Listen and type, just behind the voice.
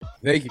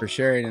Thank you for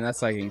sharing, and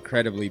that's like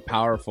incredibly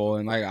powerful.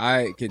 And like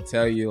I could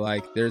tell you,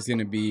 like there's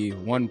gonna be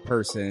one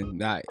person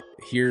that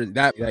hears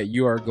that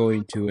you are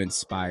going to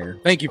inspire.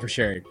 Thank you for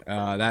sharing.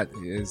 That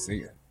is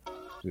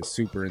just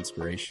super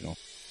inspirational.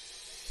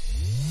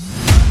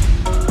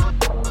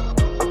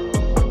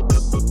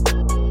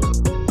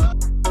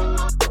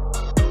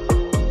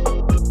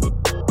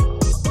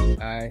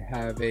 I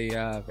have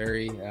a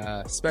very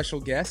special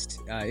guest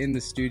in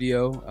the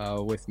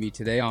studio with me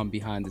today on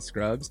Behind the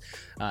Scrubs.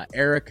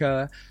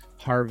 Erica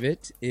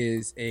Harvett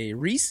is a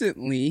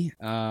recently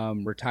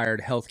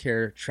retired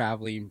healthcare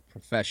traveling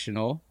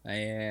professional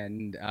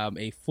and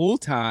a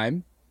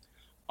full-time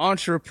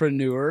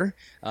entrepreneur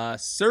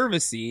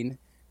servicing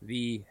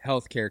the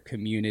healthcare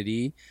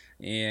community,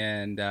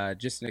 and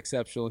just an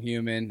exceptional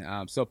human.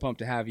 I'm so pumped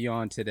to have you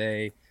on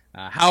today.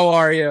 How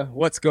are you?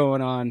 What's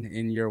going on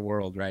in your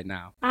world right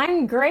now?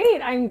 I'm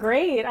great. I'm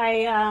great.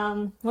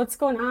 What's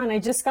going on? I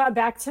just got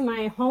back to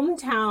my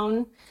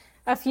hometown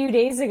a few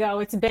days ago.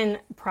 It's been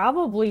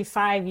probably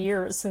 5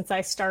 years since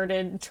I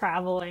started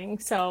traveling.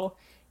 So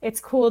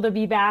it's cool to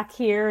be back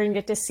here and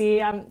get to see.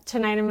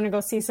 Tonight I'm going to go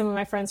see some of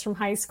my friends from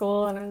high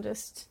school, and I'm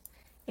just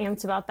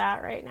amped about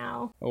that right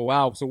now. Oh,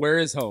 wow. So where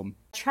is home?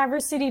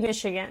 Traverse City,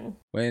 Michigan.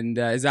 And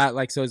is that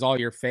like, so is all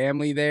your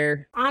family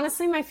there?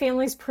 Honestly, my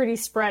family's pretty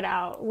spread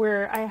out.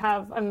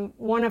 I'm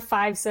one of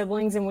five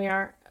siblings, and we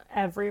are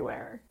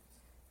everywhere.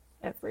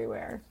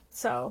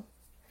 So,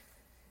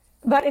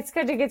 but it's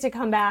good to get to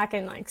come back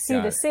and like see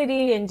Got the it.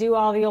 city and do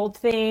all the old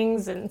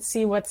things and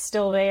see what's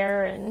still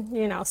there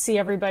and, see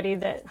everybody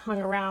that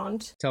hung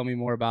around. Tell me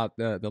more about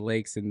the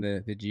lakes and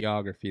the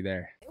geography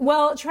there.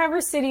 Well,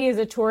 Traverse City is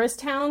a tourist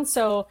town,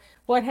 so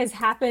what has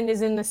happened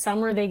is in the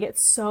summer they get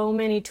so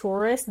many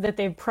tourists that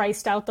they've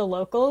priced out the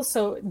locals.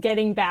 So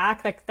getting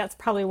back, that's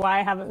probably why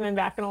I haven't been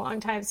back in a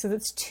long time, so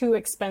it's too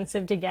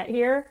expensive to get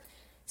here.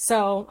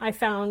 So I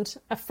found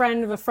a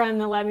friend of a friend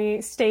that let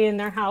me stay in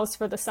their house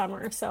for the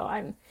summer. So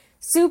I'm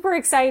super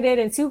excited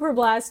and super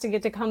blessed to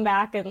get to come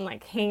back and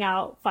like hang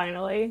out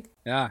finally.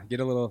 Yeah, get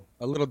a little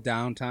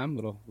downtime,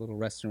 little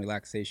rest and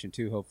relaxation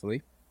too,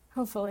 hopefully.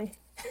 Hopefully.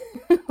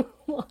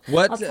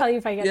 What? I'll tell you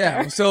if I get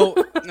Yeah. there. So,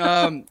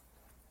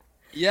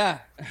 yeah,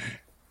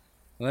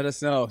 let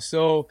us know.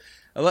 So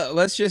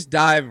let's just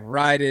dive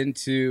right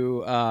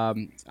into. I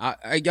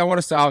want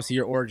to start off with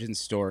your origin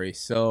story.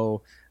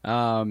 So,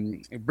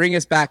 bring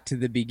us back to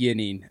the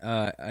beginning,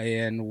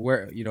 and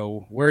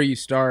where you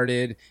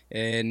started,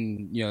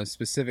 and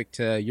specific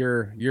to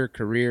your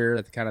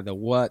career, kind of the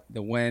what,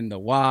 the when, the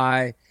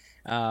why.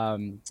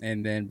 And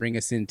then bring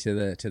us into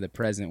the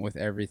present with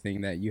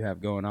everything that you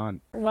have going on.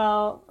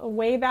 Well,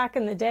 way back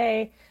in the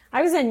day,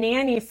 I was a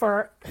nanny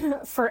for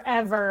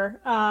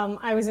forever.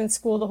 I was in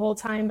school the whole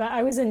time, but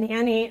I was a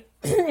nanny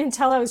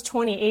until I was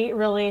 28,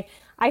 really.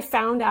 I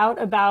found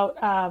out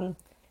about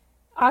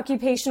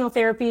occupational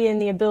therapy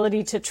and the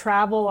ability to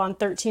travel on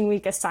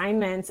 13-week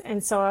assignments.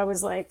 And so I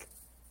was like,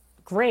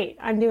 great,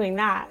 I'm doing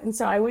that. And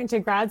so I went to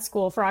grad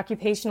school for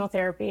occupational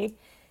therapy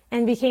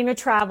and became a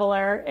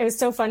traveler. It was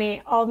so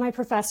funny. All of my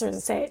professors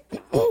would say,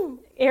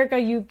 Erica,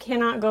 you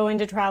cannot go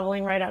into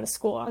traveling right out of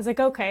school. I was like,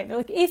 okay. They're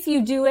like, if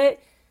you do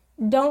it,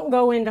 don't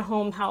go into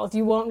home health.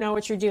 You won't know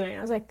what you're doing.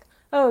 I was like,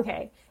 oh,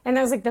 okay. And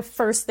that was like the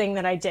first thing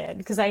that I did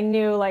because I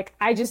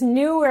just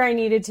knew where I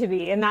needed to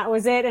be and that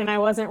was it. And I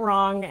wasn't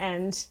wrong.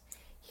 And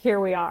here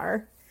we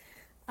are.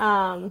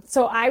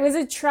 So I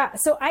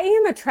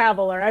am a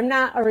traveler. I'm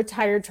not a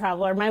retired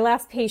traveler. My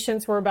last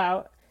patients were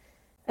about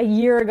a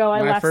year ago.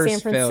 I My left San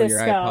first failure.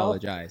 I Francisco.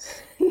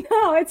 apologize.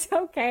 No, it's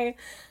okay.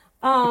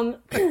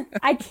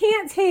 I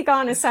can't take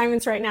on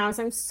assignments right now,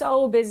 so I'm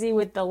so busy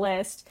with the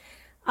list.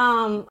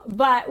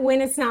 But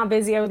when it's not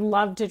busy, I would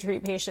love to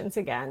treat patients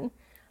again.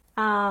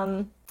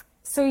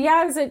 So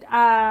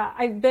yeah,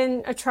 I've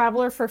been a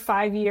traveler for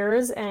 5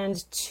 years, and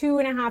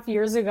 2.5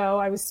 years ago,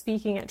 I was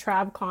speaking at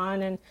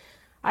TravCon, and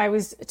I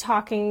was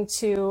talking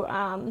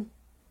to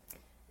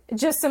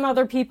just some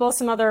other people,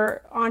 some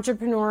other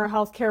entrepreneur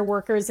healthcare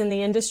workers in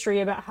the industry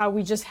about how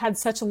we just had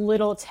such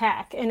little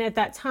tech. And at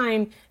that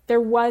time,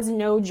 there was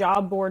no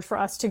job board for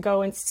us to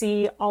go and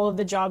see all of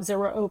the jobs that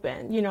were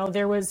open.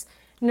 There was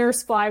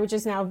NurseFly, which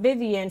is now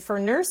Vivian for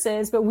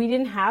nurses, but we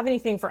didn't have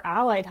anything for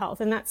allied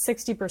health, and that's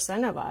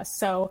 60% of us.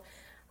 So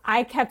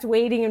I kept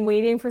waiting and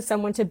waiting for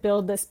someone to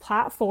build this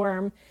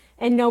platform,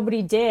 and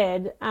nobody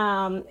did.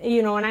 And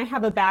I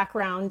have a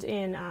background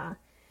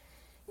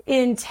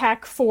in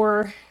tech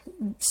for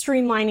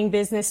streamlining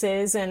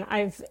businesses, and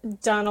I've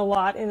done a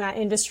lot in that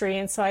industry.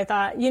 And so I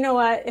thought, you know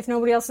what, if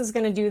nobody else is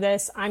going to do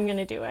this, I'm going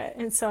to do it.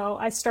 And so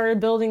I started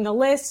building the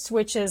list,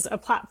 which is a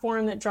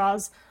platform that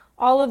draws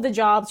all of the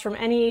jobs from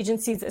any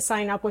agencies that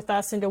sign up with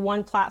us into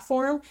one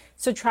platform.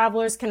 So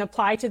travelers can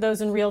apply to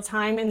those in real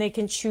time, and they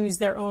can choose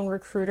their own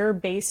recruiter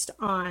based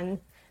on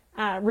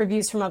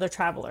reviews from other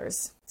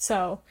travelers.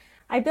 So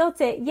I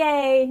built it.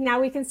 Yay. Now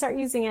we can start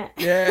using it.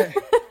 Yeah.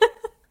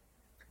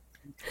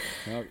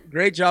 Well,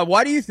 great job.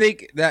 Why do you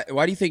think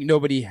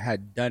nobody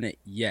had done it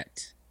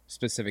yet,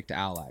 specific to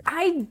Allied,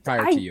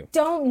 prior to I you?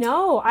 don't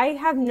know. I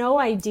have no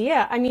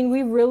idea. I mean,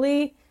 we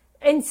really,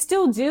 and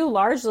still do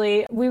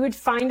largely, we would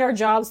find our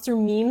jobs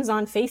through memes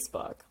on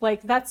Facebook.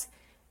 Like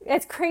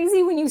it's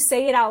crazy when you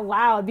say it out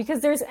loud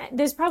because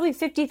there's probably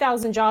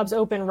 50,000 jobs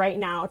open right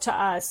now to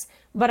us,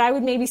 but I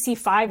would maybe see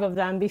 5 of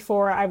them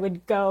before I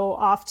would go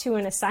off to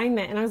an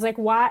assignment. And I was like,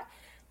 what?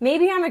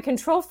 Maybe I'm a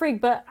control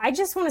freak, but I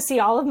just want to see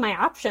all of my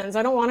options.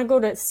 I don't want to go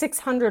to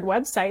 600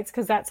 websites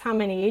because that's how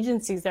many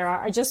agencies there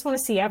are. I just want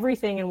to see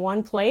everything in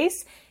one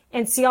place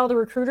and see all the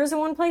recruiters in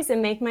one place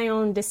and make my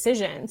own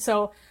decision.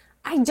 So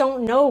I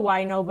don't know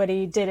why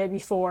nobody did it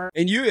before.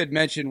 And you had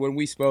mentioned when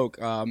we spoke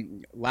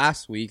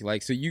last week,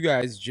 like, so you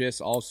guys just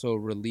also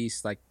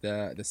released like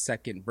the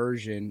second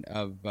version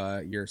of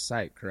your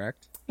site,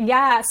 correct?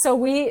 Yeah, so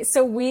we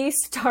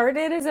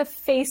started as a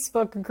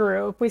Facebook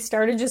group. We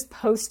started just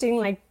posting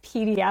like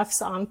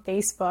PDFs on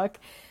Facebook.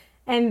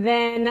 And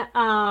then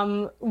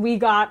we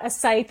got a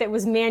site that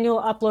was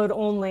manual upload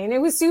only. And it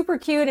was super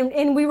cute.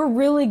 And we were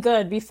really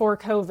good before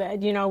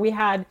COVID. You know, we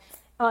had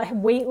a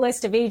wait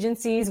list of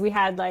agencies. We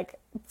had like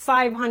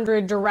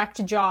 500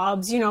 direct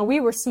jobs. You know, we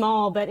were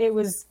small, but it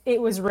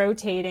was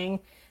rotating.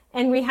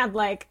 And we had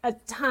like a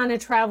ton of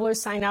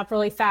travelers sign up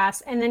really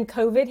fast. And then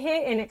COVID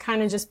hit and it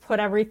kind of just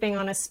put everything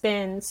on a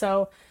spin.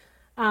 So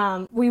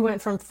we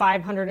went from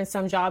 500 and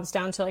some jobs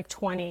down to like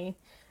 20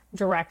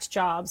 direct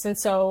jobs. And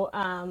so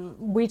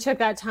we took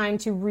that time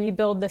to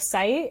rebuild the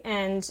site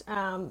and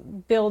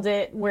build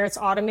it where it's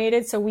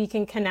automated so we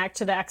can connect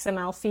to the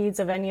XML feeds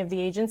of any of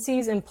the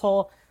agencies and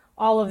pull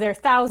all of their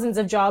thousands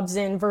of jobs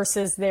in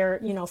versus their,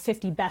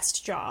 50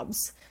 best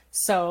jobs.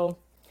 So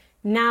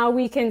now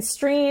we can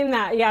stream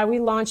that. Yeah, we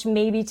launched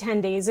maybe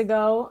 10 days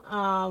ago.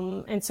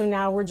 And so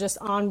now we're just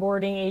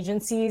onboarding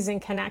agencies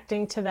and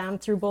connecting to them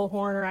through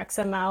Bullhorn or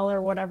XML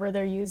or whatever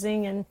they're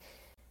using. And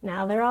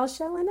now they're all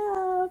showing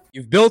up.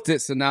 You've built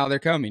it, so now they're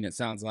coming, it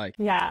sounds like.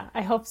 Yeah,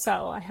 I hope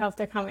so. I hope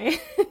they're coming.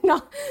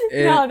 No,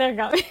 they're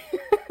coming.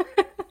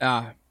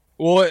 I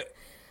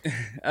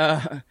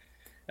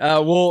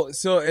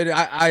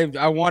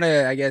want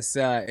to, I guess,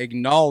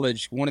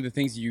 acknowledge one of the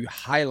things you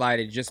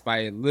highlighted just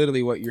by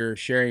literally what you're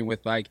sharing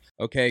with, like,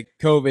 okay,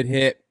 COVID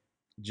hit,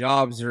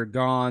 jobs are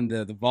gone,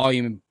 the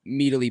volume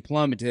immediately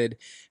plummeted.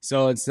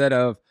 So instead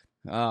of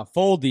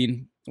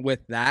folding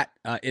with that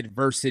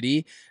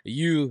adversity,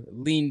 you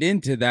leaned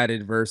into that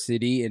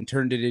adversity and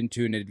turned it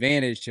into an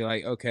advantage to,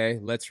 like, okay,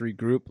 let's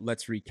regroup,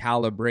 let's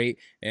recalibrate,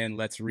 and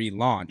let's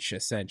relaunch,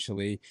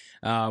 essentially.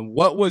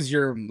 What was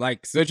your,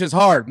 like, such as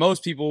hard,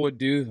 most people would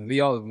do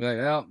the all like,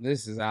 well,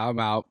 this is, I'm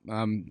out,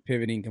 I'm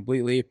pivoting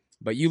completely,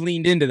 but you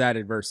leaned into that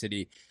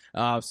adversity.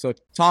 So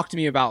talk to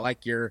me about,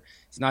 like,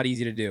 it's not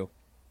easy to do,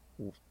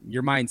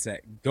 your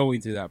mindset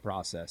going through that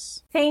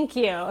process. Thank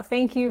you.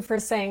 Thank you for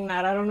saying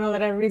that. I don't know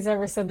that everybody's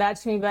ever said that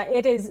to me, but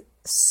it is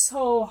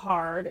so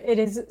hard. It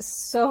is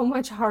so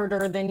much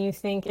harder than you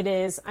think it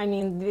is. I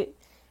mean,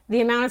 the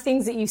amount of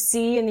things that you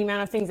see and the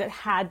amount of things that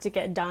had to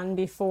get done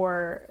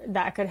before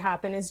that could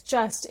happen is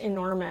just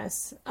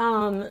enormous.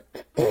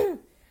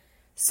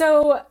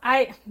 So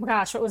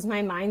what was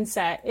my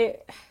mindset?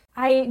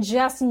 I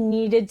just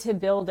needed to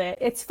build it.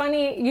 It's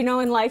funny,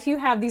 in life you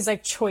have these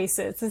like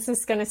choices. This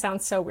is going to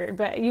sound so weird,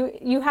 but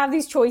you have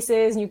these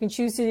choices and you can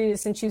choose to do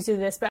this and choose to do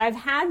this. But I've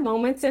had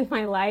moments in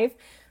my life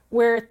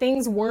where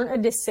things weren't a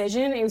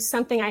decision. It was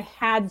something I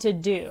had to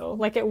do.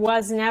 Like it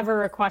was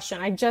never a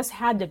question. I just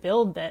had to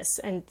build this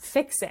and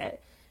fix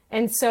it.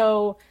 And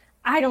so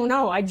I don't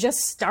know. I just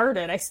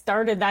started. I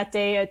started that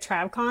day at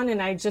TravCon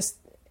and I just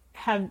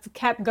have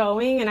kept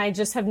going, and I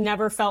just have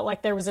never felt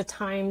like there was a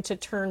time to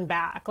turn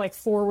back. Like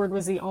forward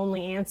was the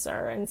only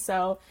answer. And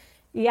so,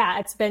 yeah,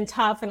 it's been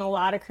tough and a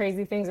lot of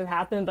crazy things have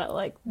happened, but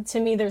like to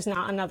me, there's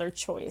not another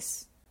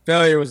choice.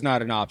 Failure was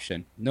not an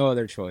option. No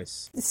other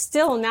choice.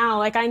 Still now,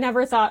 like I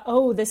never thought,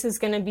 oh, this is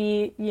going to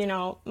be,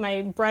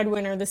 my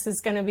breadwinner. This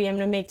is going to be, I'm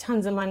going to make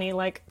tons of money.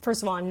 Like,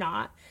 first of all, I'm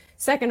not.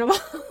 Second of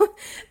all,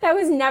 that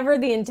was never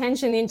the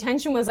intention. The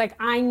intention was like,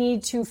 I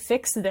need to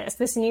fix this.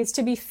 This needs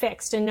to be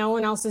fixed and no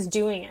one else is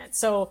doing it.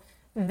 So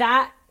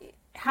that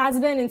has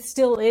been and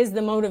still is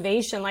the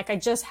motivation. Like I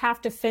just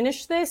have to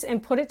finish this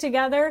and put it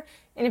together.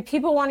 And if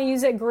people want to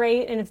use it,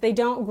 great. And if they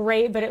don't,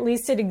 great. But at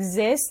least it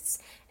exists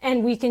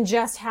and we can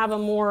just have a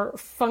more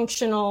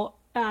functional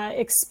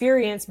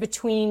experience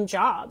between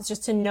jobs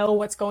just to know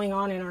what's going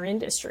on in our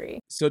industry.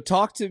 So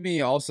talk to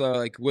me also,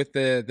 like with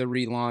the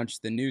relaunch,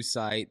 the new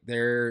site,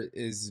 there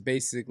is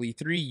basically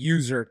 3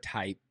 user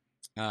type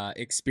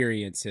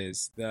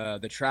experiences: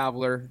 the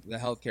traveler, the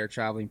healthcare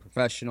traveling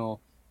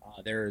professional,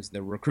 there's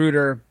the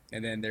recruiter,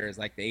 and then there's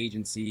like the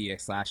agency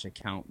 /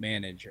 account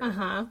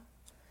manager.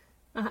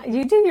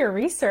 You do your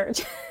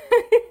research.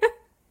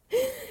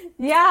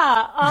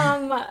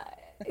 Yeah.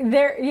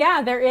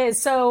 There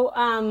is.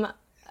 So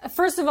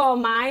first of all,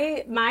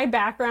 my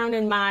background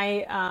and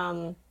my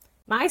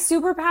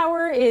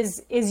superpower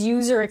is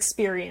user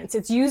experience.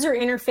 It's user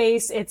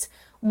interface. It's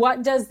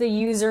what does the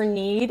user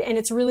need, and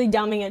it's really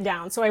dumbing it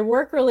down. So I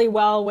work really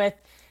well with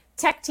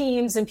tech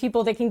teams and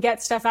people that can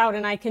get stuff out,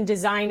 and I can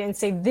design and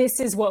say, this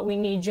is what we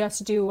need,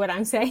 just do what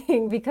I'm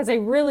saying, because I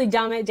really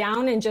dumb it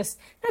down and just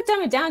not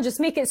dumb it down, just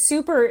make it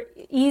super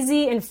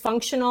easy and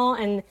functional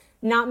and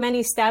not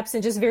many steps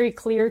and just very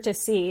clear to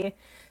see.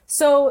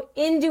 So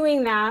in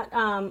doing that,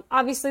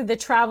 obviously the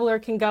traveler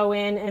can go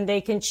in and they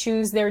can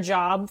choose their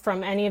job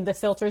from any of the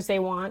filters they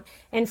want.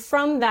 And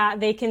from that,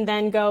 they can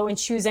then go and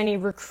choose any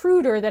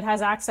recruiter that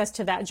has access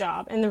to that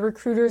job. And the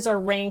recruiters are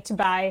ranked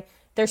by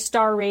their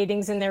star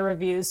ratings and their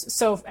reviews.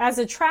 So as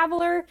a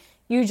traveler,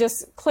 you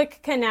just click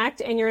connect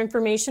and your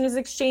information is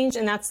exchanged,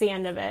 and that's the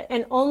end of it.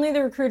 And only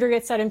the recruiter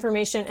gets that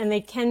information, and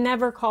they can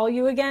never call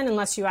you again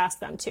unless you ask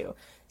them to.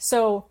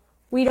 So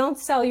we don't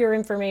sell your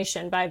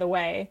information, by the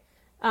way.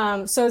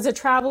 So as a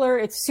traveler,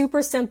 it's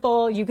super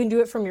simple. You can do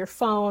it from your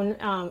phone.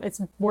 It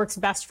works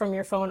best from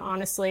your phone,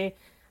 honestly.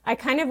 I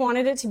kind of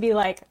wanted it to be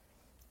like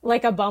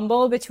a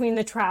Bumble between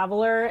the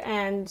traveler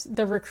and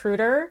the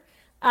recruiter,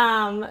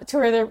 to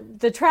where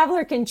the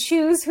traveler can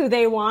choose who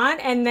they want,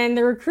 and then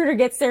the recruiter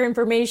gets their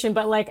information,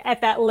 but like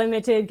at that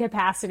limited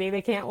capacity.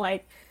 They can't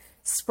like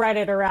spread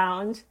it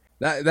around.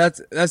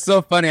 That's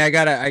so funny. I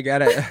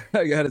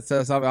gotta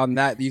say something on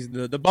that.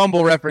 The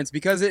Bumble reference,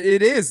 because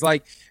it is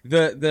like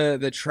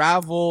the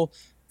travel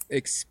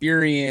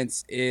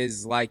experience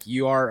is like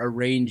you are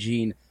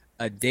arranging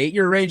a date.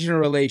 You're arranging a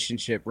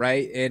relationship,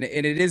 right? And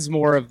it is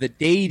more of the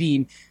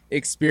dating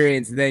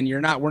experience than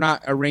we're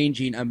not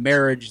arranging a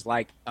marriage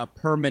like a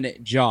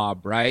permanent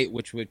job, right?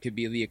 Which could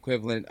be the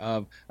equivalent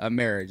of a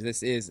marriage.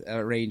 This is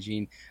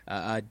arranging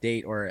a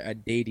date or a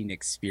dating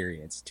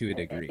experience to a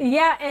degree.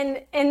 Yeah,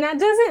 and that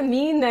doesn't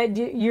mean that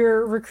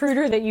your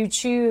recruiter that you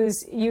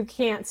choose you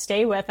can't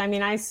stay with. I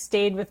mean, I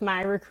stayed with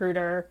my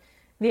recruiter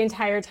the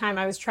entire time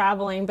I was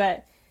traveling,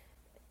 but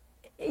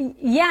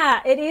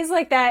yeah, it is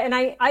like that. And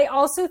I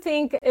also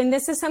think, and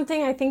this is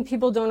something I think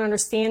people don't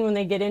understand when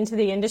they get into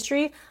the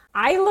industry,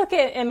 I look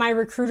at my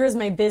recruiter as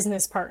my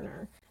business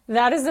partner.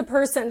 That is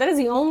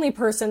the only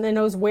person that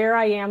knows where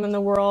I am in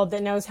the world,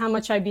 that knows how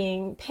much I'm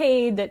being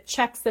paid, that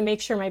checks to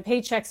make sure my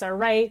paychecks are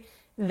right,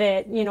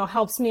 that,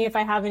 helps me if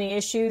I have any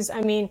issues.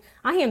 I mean,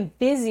 I am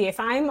busy. If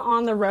I'm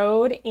on the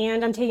road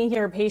and I'm taking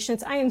care of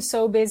patients, I am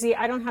so busy.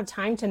 I don't have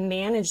time to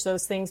manage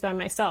those things by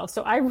myself.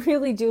 So I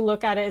really do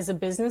look at it as a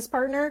business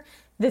partner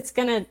that's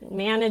going to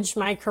manage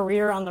my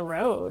career on the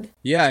road.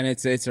 Yeah, and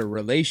it's a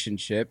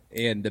relationship,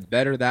 and the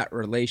better that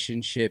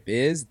relationship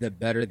is, the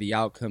better the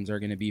outcomes are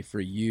going to be for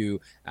you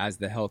as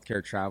the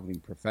healthcare traveling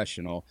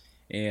professional.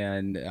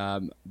 And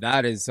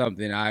that is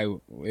something I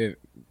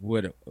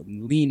would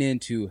lean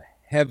into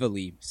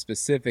heavily,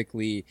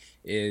 specifically,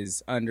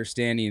 is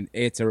understanding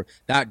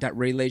that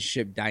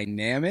relationship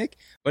dynamic,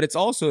 but it's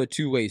also a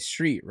two-way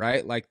street,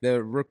 right? Like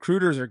the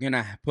recruiters are going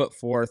to put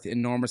forth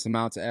enormous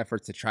amounts of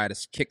effort to try to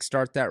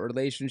kickstart that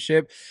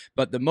relationship,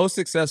 but the most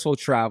successful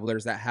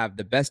travelers that have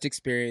the best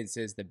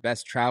experiences, the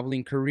best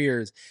traveling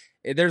careers,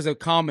 there's a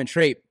common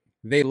trait.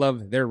 They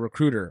love their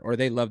recruiter, or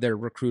they love their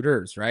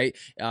recruiters, right?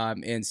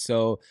 And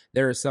so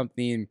there is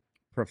something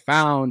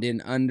profound in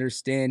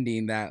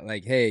understanding that,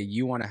 like, hey,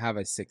 you want to have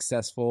a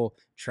successful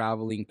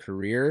traveling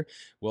career.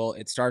 Well,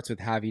 it starts with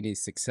having a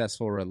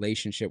successful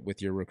relationship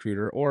with your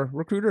recruiter or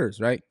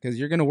recruiters, right? Because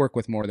you're going to work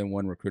with more than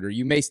one recruiter.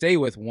 You may stay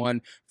with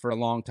one for a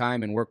long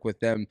time and work with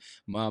them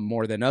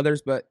more than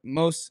others, but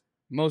most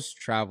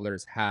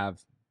travelers have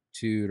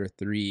 2 or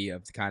 3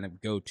 of kind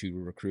of go-to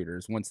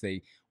recruiters once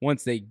they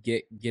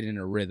get in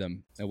a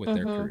rhythm with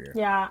their career.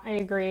 Yeah, I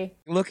agree.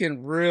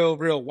 Looking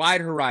real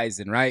wide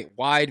horizon, right?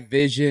 Wide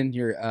vision.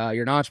 You're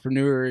an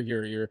entrepreneur.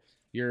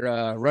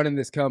 You're running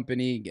this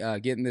company,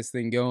 getting this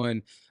thing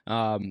going.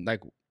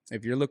 Like,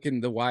 if you're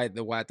looking the wide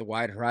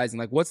horizon,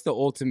 like, what's the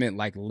ultimate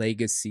like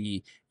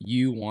legacy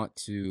you want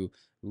to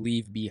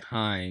leave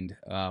behind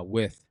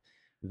with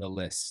the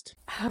list?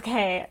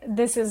 Okay,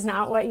 this is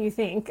not what you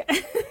think.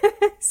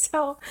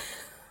 So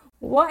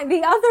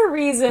the other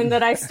reason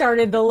that I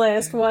started the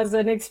list was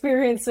an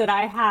experience that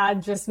I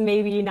had just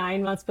maybe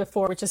 9 months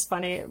before, which is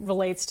funny. It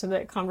relates to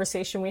the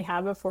conversation we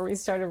had before we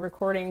started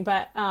recording.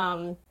 But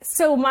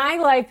so my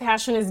life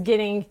passion is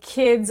getting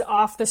kids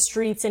off the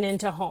streets and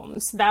into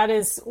homes. That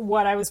is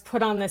what I was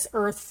put on this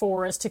earth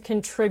for, is to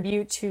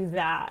contribute to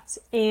that.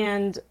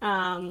 And,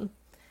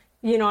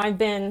 I've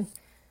been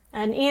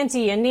an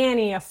auntie, a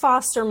nanny, a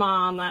foster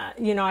mom,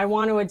 I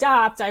want to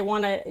adopt, I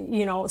want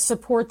to,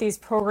 support these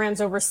programs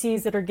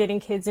overseas that are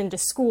getting kids into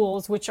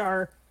schools, which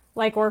are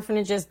like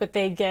orphanages, but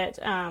they get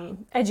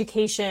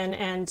education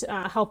and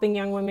helping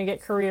young women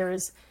get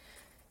careers.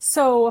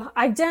 So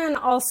I've done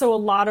also a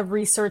lot of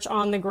research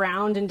on the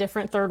ground in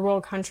different third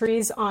world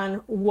countries on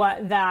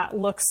what that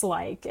looks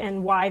like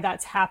and why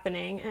that's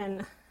happening.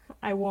 And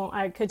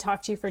I could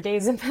talk to you for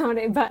days about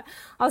it, but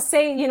I'll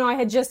say, I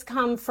had just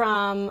come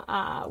from,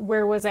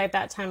 where was I at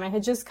that time? I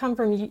had just come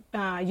from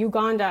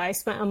Uganda. I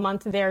spent a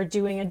month there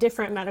doing a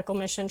different medical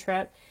mission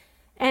trip.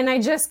 And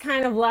I just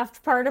kind of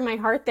left part of my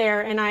heart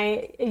there. And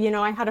I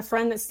had a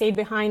friend that stayed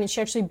behind, and she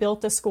actually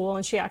built a school,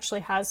 and she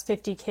actually has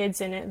 50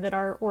 kids in it that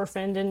are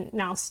orphaned and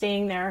now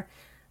staying there.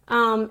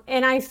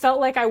 And I felt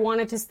like I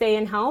wanted to stay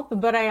and help,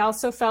 but I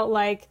also felt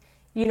like,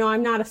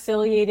 I'm not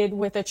affiliated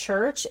with a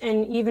church.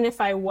 And even if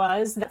I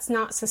was, that's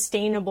not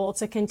sustainable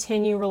to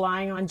continue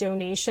relying on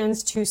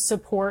donations to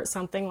support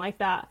something like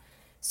that.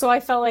 So I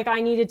felt like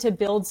I needed to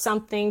build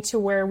something to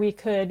where we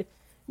could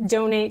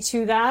donate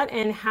to that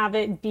and have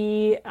it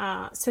be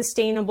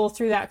sustainable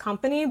through that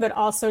company, but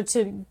also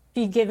to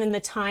be given the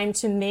time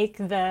to make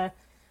the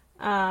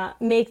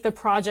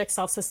project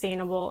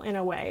self-sustainable in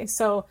a way.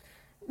 So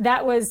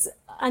that was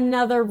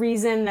another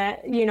reason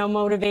that,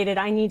 motivated,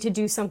 I need to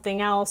do something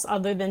else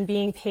other than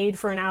being paid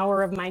for an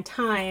hour of my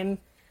time.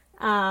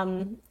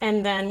 And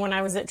then when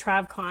I was at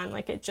TravCon,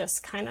 like it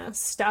just kind of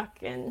stuck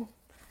and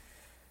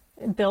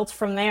built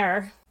from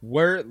there.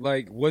 Where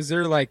like was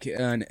there like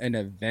an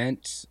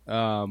event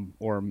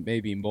or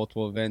maybe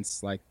multiple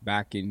events like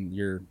back in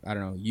your I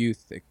don't know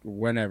youth like,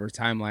 whenever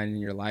timeline in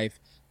your life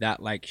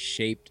that like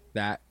shaped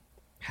that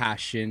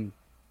passion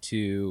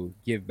to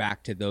give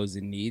back to those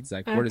in needs?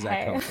 Like where does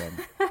that Okay. come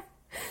from?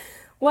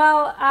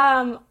 Well,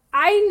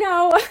 I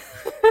know,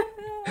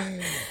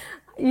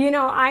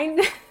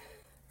 I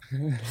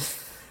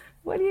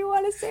what do you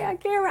want to say? I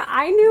can't remember.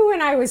 I knew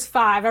when I was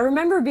 5. I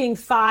remember being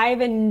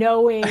 5 and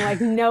knowing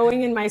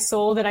in my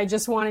soul that I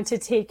just wanted to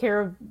take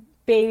care of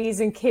babies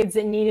and kids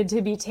that needed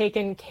to be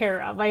taken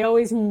care of. I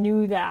always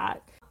knew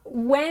that.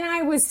 When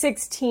I was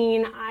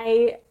 16,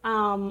 I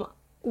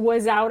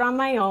was out on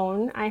my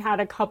own. I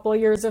had a couple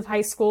years of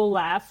high school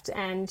left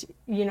and,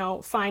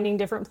 finding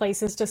different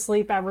places to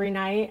sleep every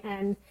night.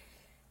 And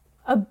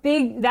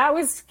that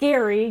was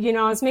scary.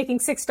 I was making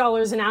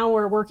 $6 an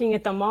hour working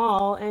at the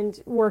mall and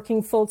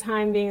working full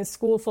time, being in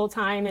school full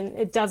time, and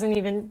it doesn't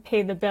even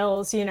pay the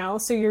bills.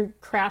 So you're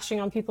crashing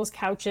on people's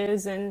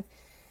couches, and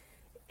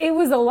it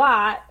was a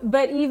lot.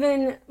 But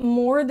even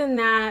more than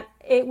that,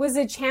 it was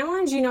a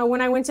challenge.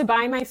 When I went to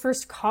buy my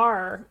first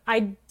car,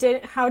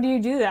 how do you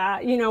do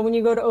that? When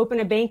you go to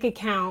open a bank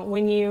account,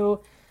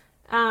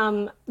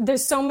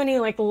 there's so many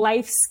like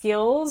life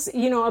skills,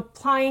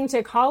 applying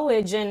to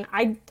college. And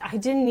I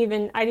didn't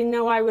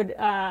know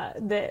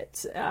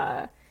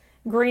that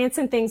grants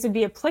and things would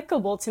be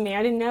applicable to me.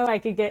 I didn't know I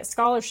could get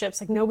scholarships.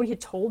 Like nobody had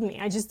told me.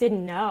 I just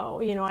didn't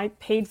know. I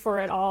paid for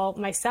it all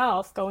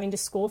myself going to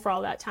school for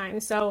all that time.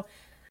 So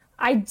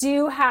I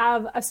do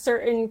have a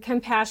certain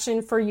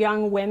compassion for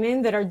young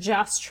women that are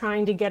just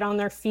trying to get on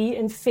their feet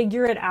and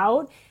figure it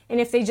out. And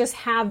if they just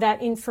have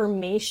that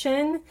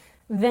information,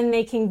 then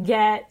they can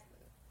get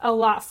a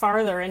lot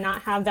farther and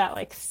not have that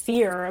like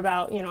fear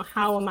about,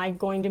 how am I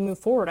going to move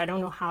forward? I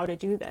don't know how to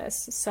do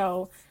this.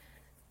 So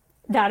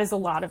that is a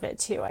lot of it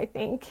too, I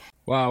think.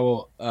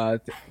 Wow,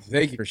 well,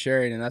 thank you for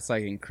sharing, and that's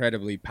like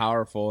incredibly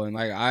powerful. And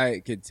like I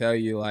could tell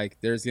you, like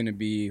there's gonna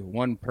be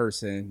one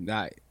person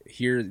that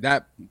hears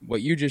that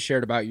what you just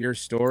shared about your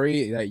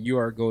story that you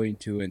are going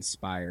to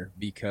inspire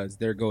because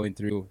they're going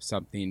through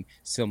something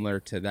similar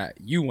to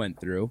that you went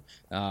through,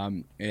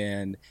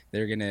 and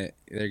they're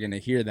gonna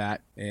hear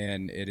that,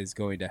 and it is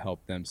going to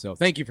help them. So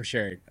thank you for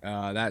sharing.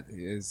 That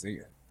is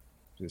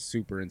just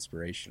super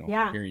inspirational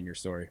Yeah. hearing your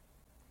story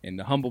and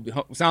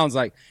the sounds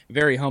like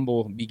very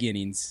humble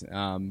beginnings.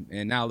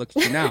 And now look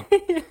at you now.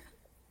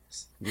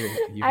 You're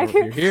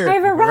here.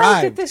 I've You've arrived at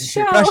arrived. this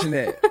You're show. crushing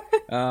it.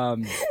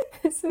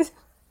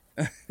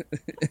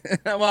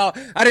 Well,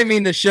 I didn't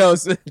mean the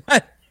shows.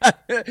 I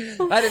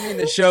didn't mean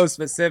the show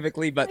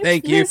specifically, but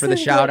thank you for the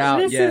shout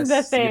out. This is the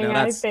Yes, thing, I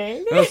that's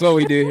think. that's what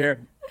we do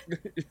here.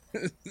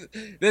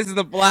 This is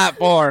the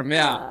platform.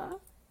 Yeah.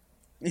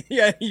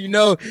 Yeah,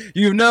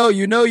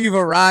 you've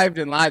arrived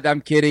in life. I'm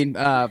kidding.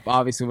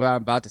 Obviously, what I'm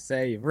about to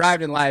say, you've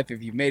arrived in life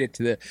if you made it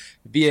to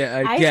be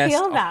a I guest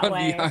feel that on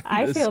way. Behind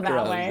I the feel that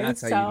Scrubs. way.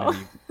 That's how you So, know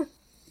you.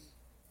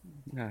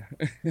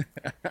 Yeah.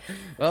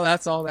 Well,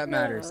 that's all that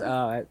matters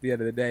at the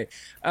end of the day.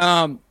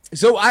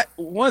 So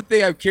one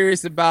thing I'm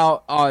curious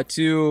about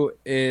too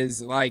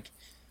is like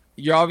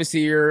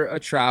you're a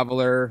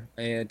traveler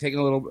and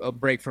taking a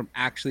break from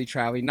actually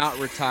traveling, not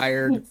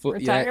retired yet.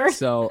 retired.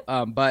 So,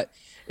 but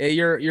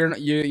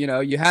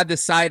you had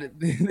this side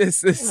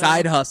this Uh,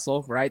 side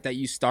hustle, right, that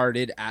you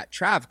started at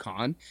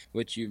TravCon,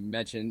 which you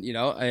mentioned,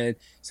 and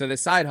so the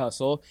side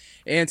hustle.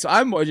 And so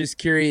I'm more just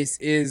curious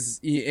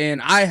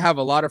and I have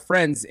a lot of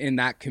friends in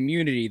that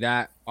community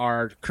that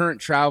are current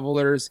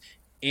travelers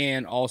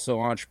and also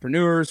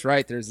entrepreneurs,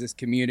 right? There's this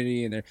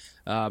community, and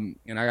I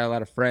got a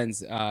lot of friends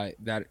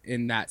that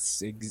in that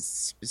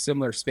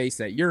similar space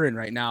that you're in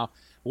right now.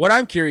 What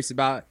I'm curious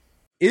about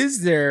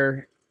is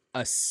there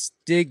a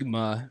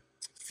stigma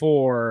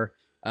for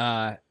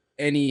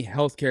any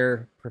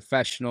healthcare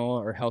professional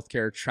or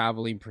healthcare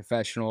traveling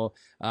professional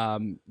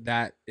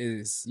that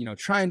is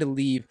trying to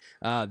leave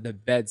the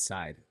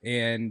bedside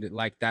and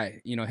like that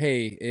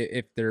hey,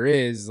 if there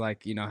is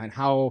like and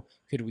how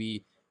could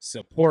we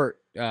support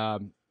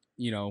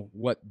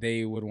what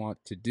they would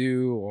want to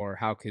do, or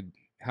how could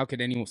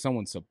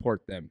someone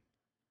support them?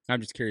 I'm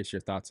just curious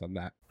your thoughts on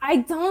that. I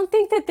don't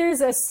think that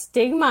there's a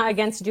stigma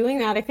against doing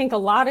that. I think a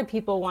lot of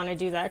people want to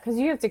do that because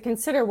you have to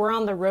consider we're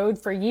on the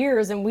road for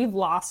years and we've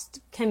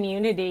lost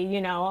community. You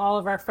know, all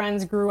of our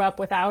friends grew up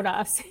without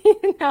us,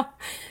 you know.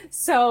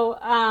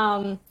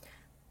 So,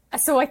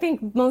 so I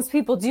think most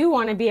people do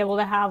want to be able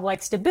to have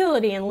like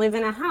stability and live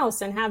in a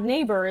house and have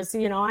neighbors.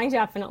 You know, I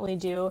definitely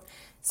do.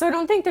 So I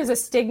don't think there's a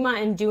stigma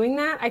in doing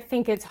that. I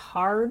think it's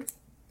hard.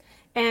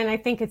 And I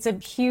think it's a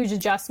huge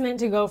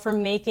adjustment to go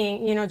from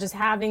making, you know, just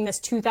having this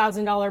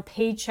 $2,000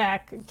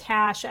 paycheck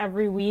cash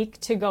every week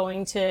to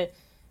going to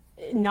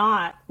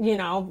not, you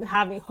know,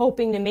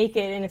 hoping to make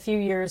it in a few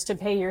years to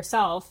pay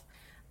yourself.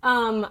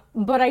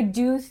 But I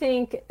do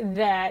think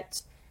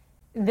that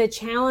the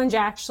challenge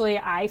actually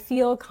I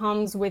feel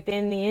comes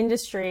within the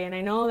industry. And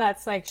I know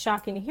that's like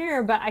shocking to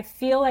hear, but I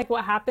feel like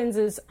what happens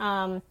is,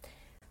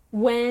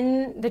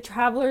 when the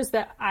travelers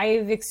that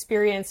I've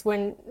experienced,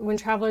 when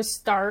travelers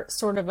start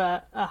sort of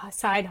a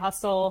side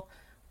hustle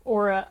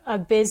or a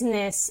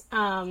business,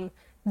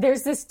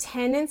 there's this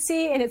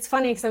tendency, and it's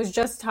funny because I was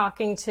just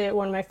talking to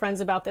one of my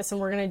friends about this,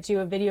 and we're going to do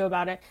a video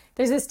about it.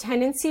 There's this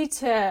tendency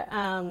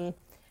to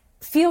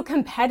feel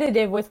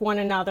competitive with one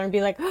another and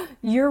be like, oh,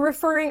 you're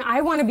referring,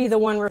 I want to be the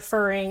one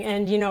referring,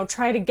 and, you know,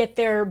 try to get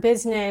their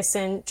business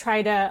and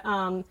try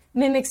to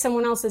mimic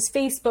someone else's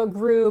Facebook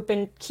group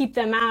and keep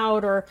them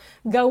out, or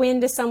go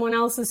into someone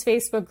else's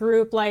Facebook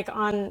group, like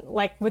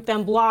with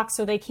them blocked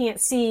so they can't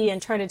see, and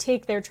try to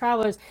take their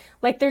travelers.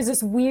 Like there's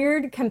this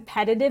weird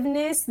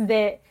competitiveness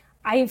that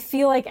I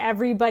feel like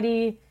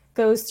everybody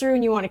goes through,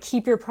 and you want to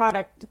keep your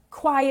product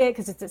quiet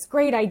because it's this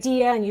great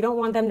idea and you don't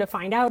want them to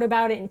find out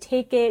about it and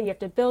take it. You have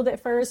to build it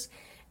first.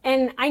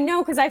 And I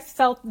know because I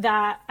felt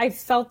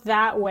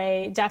that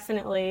way,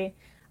 definitely.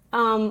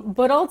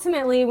 But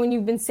ultimately, when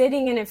you've been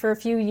sitting in it for a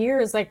few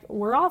years, like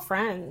we're all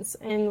friends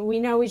and we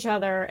know each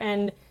other,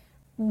 and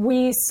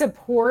when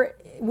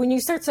you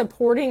start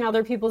supporting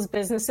other people's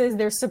businesses,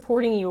 they're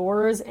supporting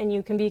yours and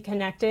you can be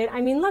connected.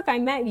 I mean, look, I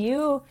met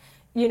you,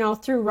 you know,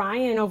 through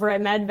Ryan over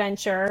at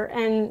MedVenture,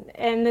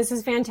 and this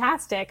is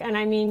fantastic. And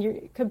I mean,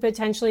 you could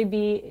potentially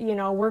be, you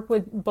know, work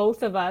with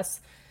both of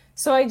us.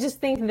 So I just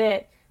think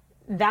that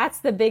that's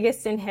the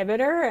biggest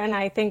inhibitor. And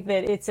I think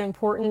that it's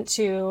important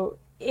to,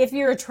 if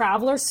you're a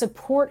traveler,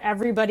 support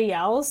everybody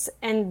else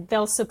and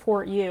they'll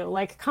support you.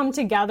 Like come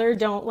together,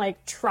 don't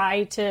like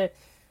try to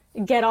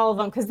get all of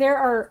them, because there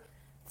are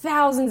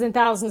thousands and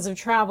thousands of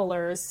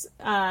travelers,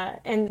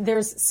 and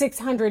there's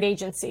 600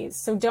 agencies.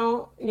 So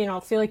don't, you know,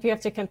 feel like you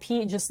have to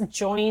compete, just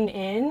join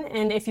in.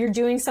 And if you're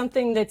doing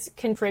something that's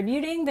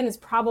contributing, then it's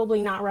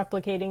probably not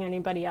replicating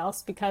anybody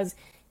else because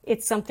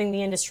it's something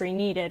the industry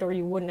needed or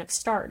you wouldn't have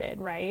started,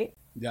 right?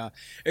 Yeah,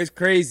 it's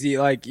crazy.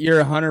 Like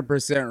you're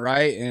 100%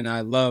 right, and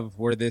I love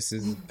where this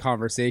is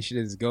conversation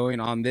is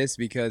going on this,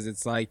 because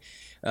it's like,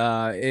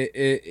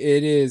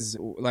 it is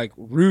like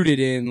rooted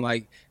in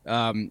like,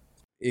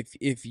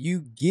 if you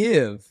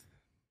give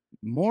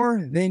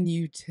more than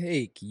you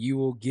take, you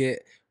will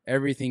get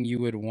everything you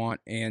would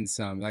want and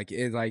some.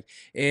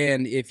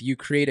 And if you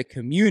create a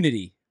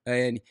community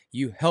and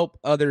you help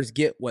others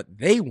get what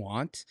they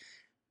want,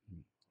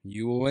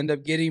 you will end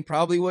up getting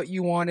probably what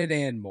you wanted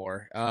and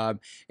more.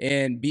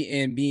 And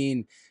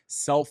being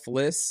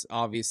selfless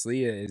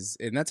obviously is,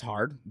 and that's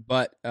hard,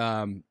 but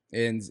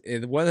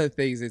and one of the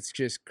things it's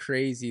just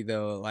crazy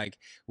though, like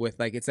with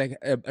like it's like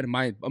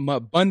my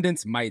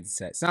abundance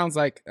mindset sounds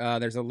like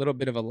there's a little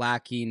bit of a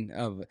lacking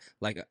of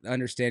like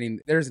understanding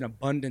there's an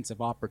abundance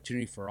of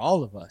opportunity for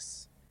all of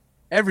us.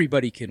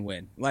 Everybody can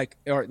win, like,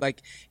 or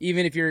like,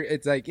 even if you're,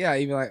 it's like, yeah,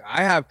 even like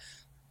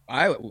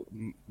I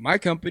my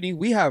company,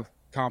 we have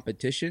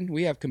competition,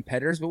 we have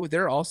competitors, but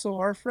they're also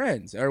our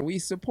friends, or we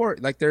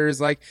support, there's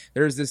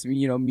this,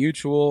 you know,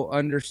 mutual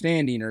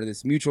understanding or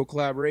this mutual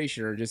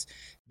collaboration, or just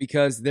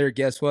because there,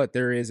 guess what,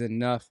 there is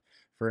enough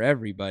for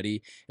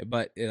everybody.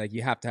 But like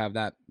you have to have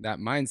that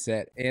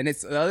mindset. And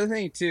it's the other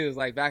thing too is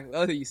like, back the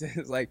other you said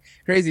is like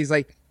crazy, it's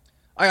like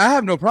I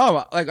have no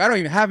problem. Like, I don't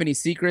even have any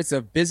secrets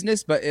of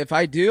business, but if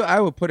I do,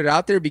 I will put it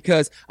out there,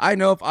 because I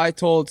know if I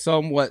told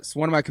what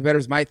one of my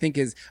competitors might think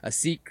is a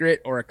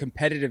secret or a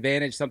competitive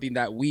advantage, something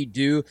that we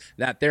do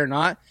that they're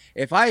not.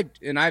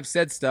 And I've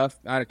said stuff,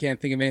 I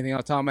can't think of anything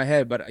off the top of my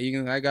head, but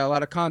I got a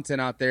lot of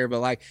content out there, but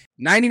like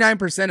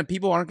 99% of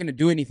people aren't going to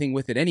do anything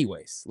with it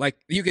anyways. Like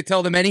you could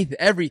tell them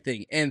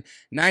everything, and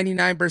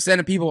 99%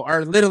 of people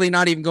are literally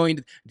not even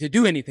going to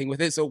do anything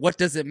with it. So what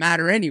does it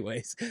matter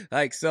anyways?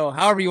 Like, so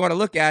however you want to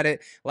look at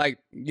it, like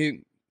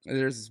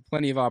there's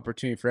plenty of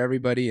opportunity for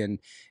everybody.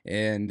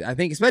 And I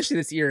think especially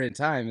this year in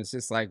time, it's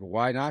just like,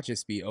 why not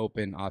just be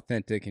open,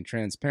 authentic, and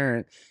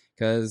transparent?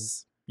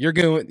 Because you're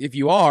going, if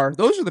you are,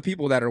 those are the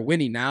people that are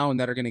winning now and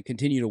that are going to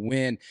continue to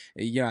win,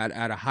 you know,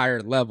 at a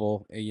higher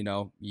level, you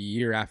know,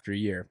 year after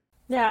year.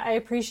 Yeah, I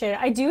appreciate it.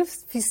 I do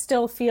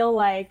still feel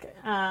like,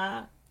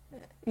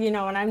 you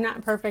know, and I'm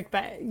not perfect,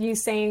 but you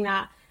saying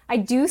that, I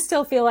do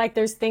still feel like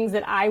there's things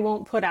that I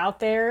won't put out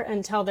there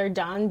until they're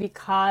done,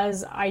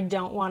 because I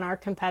don't want our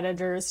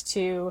competitors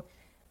to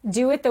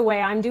do it the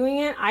way I'm doing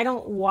it. I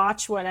don't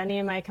watch what any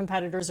of my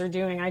competitors are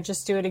doing. I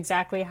just do it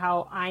exactly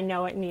how I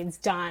know it needs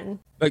done.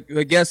 But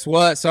guess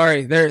what?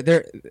 Sorry, they're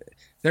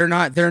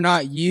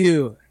not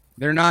you.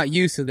 They're not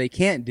you, so they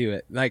can't do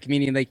it. Like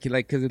meaning like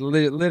because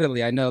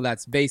literally, I know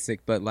that's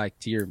basic, but like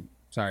to your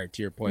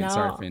point.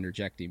 Sorry for No.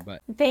 interjecting,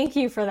 but Thank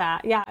you for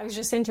that. Yeah, it was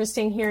just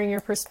interesting hearing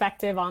your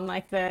perspective on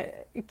like the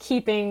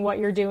keeping what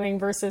you're doing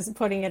versus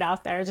putting it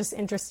out there. Just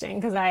interesting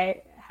because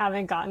I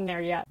haven't gotten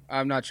there yet.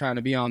 I'm not trying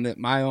to be on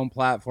my own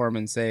platform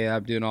and say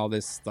I'm doing all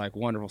this like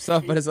wonderful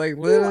stuff, but it's like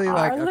You literally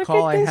like are. a Look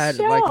call at I this had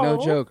like no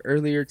show. joke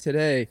earlier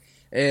today,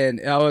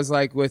 and I was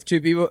like with two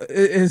people.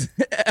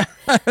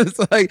 It's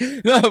like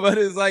no, but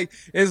it's like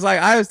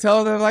I was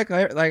telling them like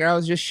I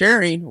was just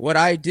sharing what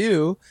I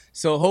do,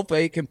 so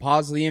hopefully it can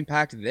positively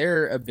impact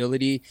their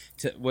ability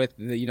to with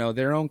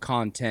their own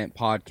content,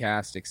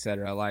 podcast,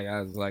 etc. Like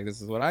I was like,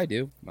 this is what I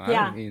do. I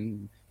Yeah.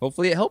 mean,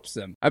 hopefully it helps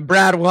them.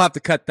 Brad, we'll have to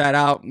cut that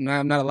out.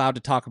 I'm not allowed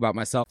to talk about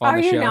myself on Are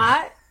the you show.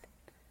 not?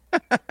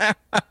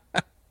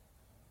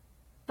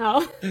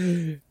 Oh.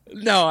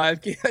 No, I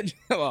can't.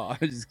 Well,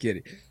 I'm just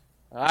kidding.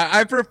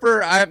 I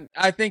prefer.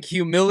 I think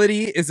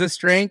humility is a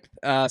strength.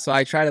 So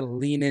I try to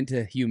lean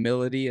into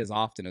humility as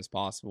often as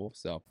possible.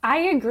 So, I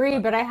agree,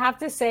 but but I have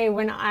to say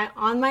when I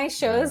on my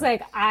shows, uh,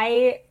 like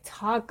I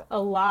talk a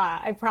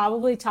lot. I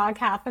probably talk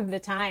half of the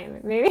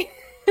time. Maybe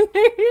maybe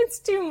it's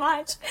too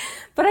much.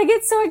 But I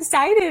get so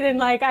excited and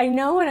like I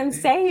know what I'm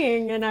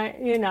saying and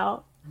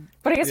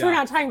But I guess we're yeah,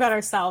 not talking about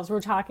ourselves.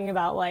 We're talking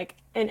about like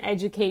an yeah,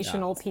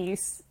 educational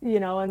piece,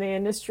 in the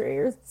industry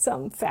or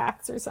some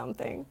facts or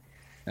something.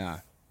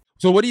 yeah.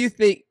 So what do you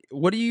think?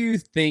 What do you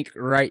think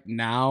right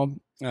now?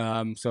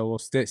 So we'll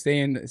stay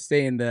in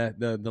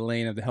the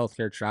lane of the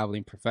healthcare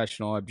traveling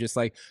professional. I'm just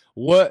like,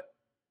 what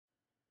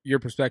your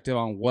perspective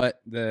on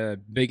what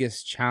the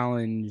biggest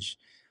challenge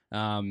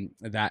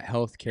that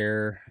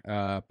healthcare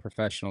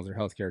professionals or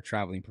healthcare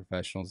traveling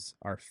professionals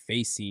are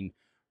facing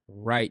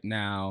right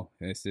now.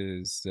 This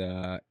is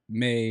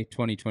May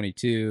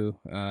 2022,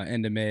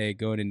 end of May,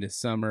 going into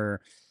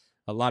summer.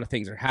 A lot of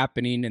things are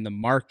happening in the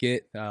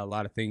market. A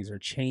lot of things are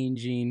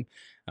changing.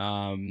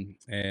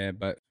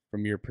 But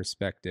from your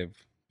perspective,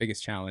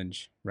 biggest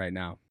challenge right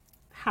now?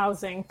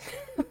 Housing.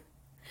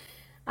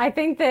 I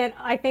think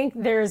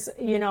there's,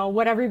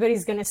 what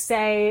everybody's going to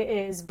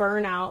say is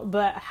burnout,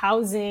 but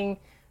housing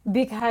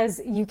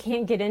because you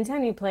can't get into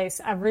any place.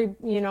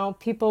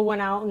 People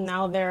went out and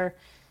now they're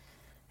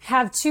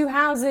have two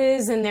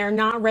houses and they're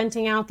not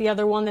renting out the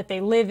other one that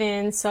they live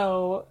in.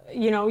 So,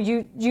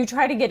 you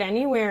try to get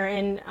anywhere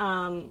and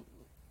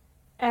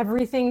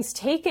everything's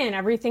taken.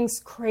 Everything's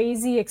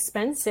crazy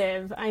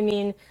expensive. I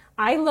mean,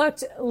 I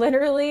looked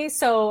literally,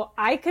 so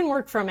I can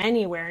work from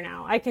anywhere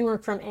now. I can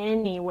work from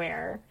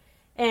anywhere.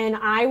 And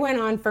I went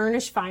on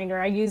Furnish Finder.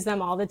 I use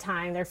them all the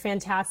time. They're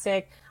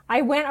fantastic.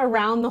 I went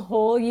around the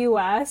whole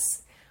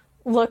US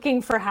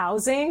looking for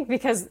housing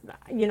because,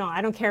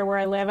 I don't care where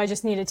I live. I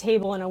just need a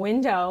table and a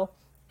window.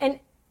 And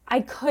I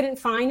couldn't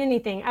find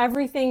anything.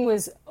 Everything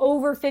was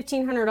over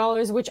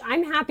 $1,500, which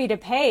I'm happy to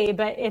pay.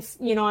 But if,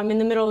 I'm in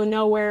the middle of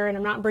nowhere and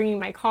I'm not bringing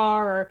my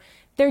car or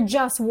there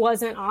just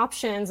wasn't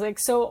options. Like,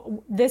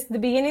 so the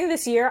beginning of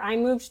this year, I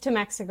moved to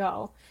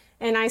Mexico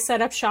and I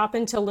set up shop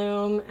in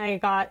Tulum. I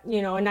got,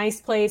 a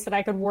nice place that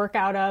I could work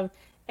out of.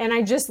 And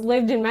I just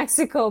lived in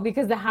Mexico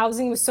because the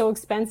housing was so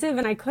expensive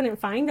and I couldn't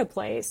find a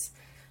place.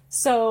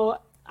 So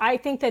I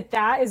think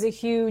that is a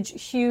huge,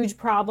 huge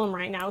problem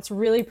right now. It's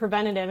really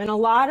preventative. And a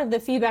lot of the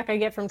feedback I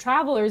get from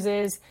travelers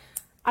is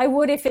I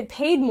would if it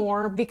paid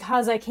more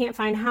because I can't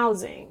find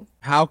housing.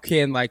 How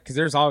can like because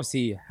there's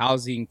obviously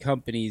housing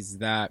companies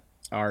that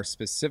are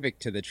specific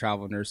to the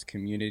travel nurse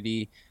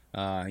community.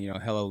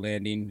 Hello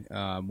Landing,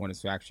 one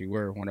is actually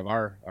we're one of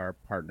our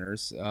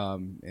partners,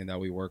 and that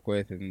we work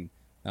with, and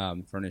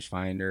Furnish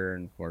Finder,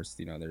 and of course,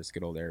 there's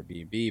good old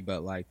Airbnb.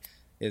 But like,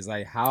 is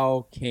like,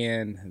 how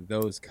can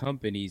those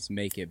companies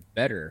make it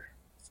better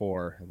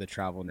for the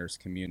travel nurse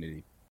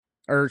community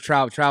or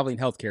traveling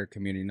healthcare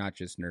community, not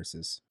just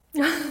nurses?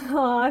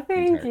 Oh,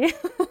 thank Entire. you.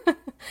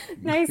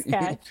 Nice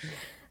catch.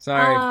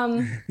 Sorry.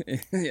 Um,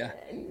 Yeah.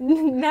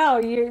 no,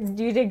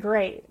 you did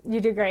great. You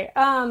did great.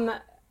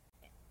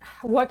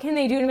 What can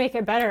they do to make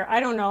it better? I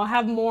don't know.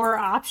 Have more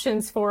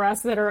options for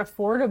us that are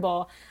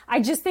affordable.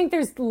 I just think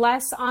there's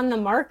less on the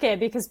market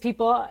because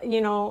people,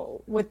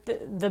 with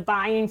the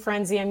buying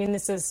frenzy. I mean,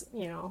 this is,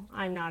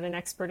 I'm not an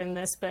expert in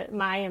this, but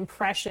my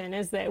impression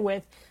is that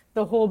with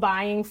the whole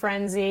buying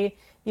frenzy,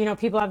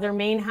 people have their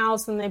main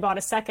house and they bought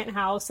a second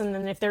house. And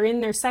then if they're in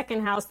their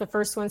second house, the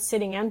first one's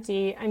sitting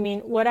empty. I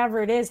mean,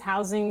 whatever it is,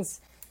 housing's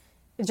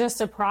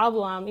just a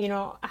problem.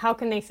 How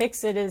can they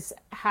fix it is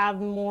have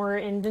more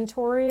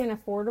inventory and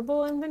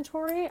affordable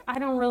inventory. I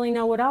don't really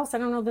know what else. I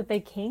don't know that they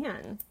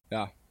can.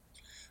 Yeah.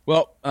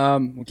 Well,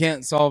 we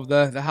can't solve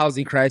the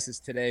housing crisis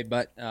today,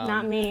 but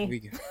Not me. we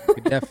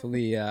could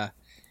definitely uh,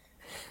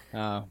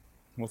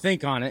 we'll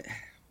think on it.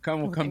 We'll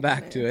We'll come think on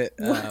back it. to it,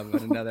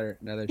 but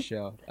another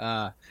show.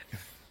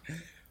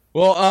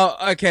 Well,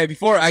 okay.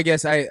 Before I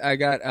guess I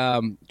got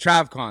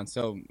TravCon,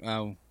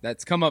 so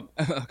that's come up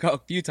a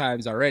few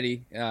times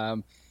already,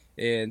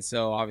 and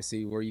so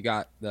obviously where you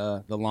got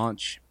the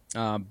launch,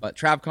 but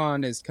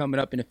TravCon is coming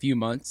up in a few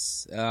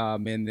months,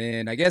 and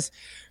then I guess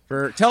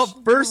for tell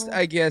first Oh.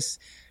 I guess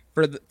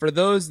for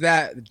those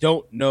that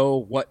don't know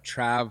what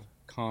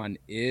TravCon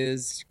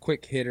is,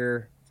 quick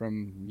hitter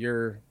from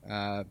your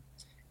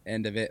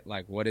end of it,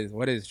 like what is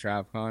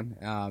TravCon,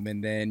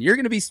 and then you're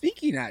going to be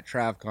speaking at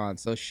TravCon,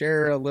 so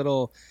share a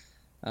little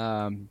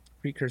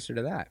precursor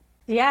to that.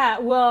 Yeah,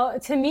 well,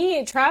 to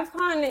me,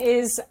 TravCon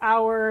is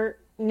our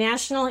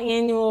national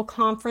annual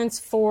conference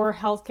for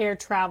healthcare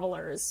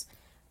travelers.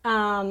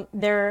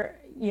 There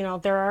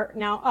are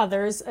now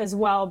others as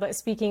well, but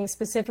speaking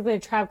specifically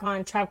of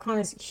TravCon, TravCon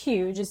is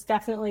huge. It's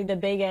definitely the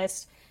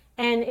biggest,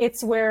 and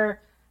it's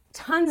where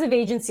tons of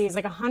agencies,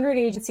 like 100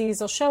 agencies,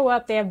 will show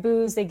up. They have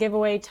booths, they give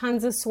away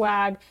tons of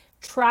swag.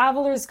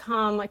 Travelers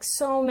come, like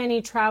so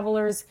many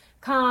travelers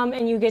come,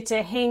 and you get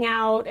to hang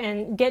out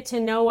and get to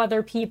know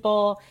other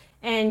people.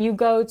 And you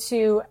go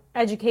to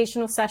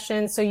educational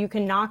sessions so you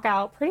can knock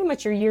out pretty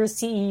much your year's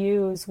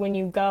CEUs when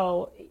you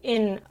go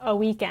in a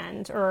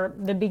weekend or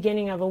the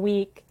beginning of a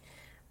week.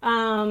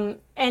 And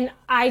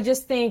I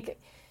just think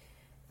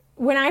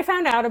when I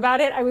found out about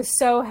it, I was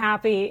so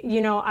happy.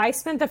 I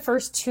spent the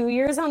first 2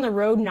 years on the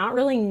road not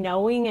really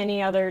knowing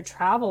any other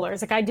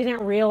travelers. Like, I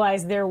didn't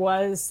realize there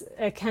was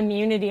a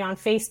community on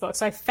Facebook.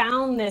 So I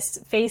found this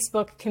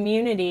Facebook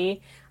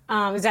community.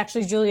 It was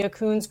actually Julia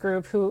Kuhn's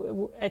group,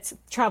 who it's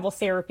travel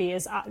therapy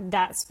is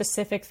that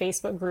specific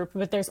Facebook group,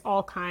 but there's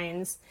all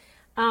kinds.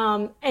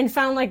 And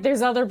found like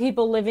there's other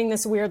people living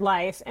this weird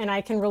life and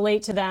I can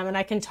relate to them and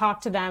I can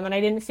talk to them and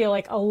I didn't feel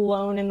like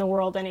alone in the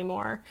world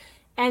anymore.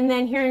 And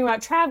then hearing about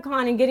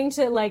TravCon and getting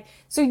to like,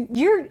 so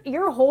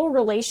your whole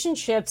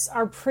relationships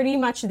are pretty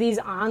much these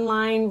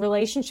online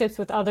relationships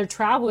with other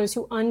travelers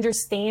who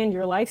understand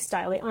your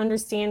lifestyle. They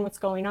understand what's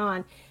going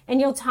on. And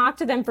you'll talk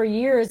to them for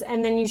years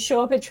and then you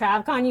show up at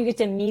TravCon, you get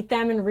to meet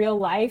them in real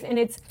life, and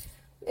it's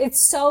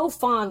so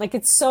fun. Like,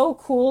 it's so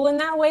cool in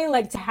that way,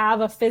 like to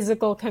have a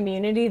physical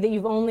community that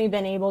you've only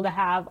been able to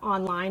have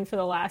online for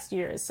the last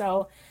years.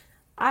 So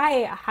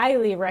I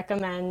highly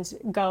recommend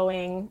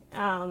going,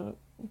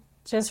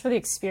 just for the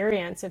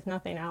experience, if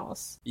nothing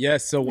else.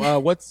 Yes. So,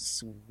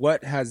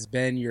 what has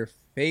been your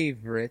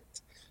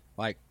favorite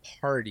like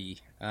party?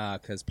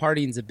 Because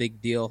partying's a big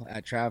deal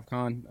at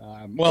TravCon.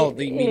 Well, It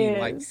the meaning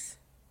like is.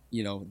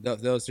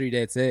 those 3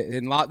 days,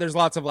 and there's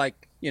lots of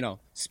like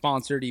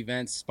sponsored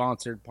events,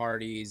 sponsored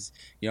parties.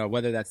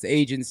 Whether that's the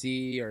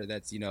agency or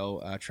that's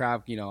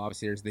Trav.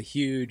 Obviously there's the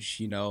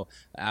huge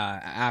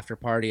after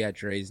party at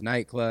Dre's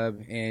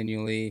nightclub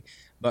annually.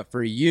 But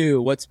for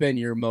you, what's been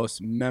your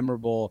most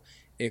memorable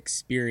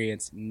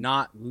experience,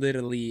 not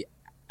literally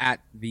at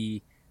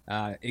the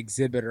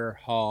exhibitor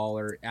hall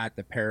or at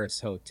the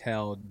Paris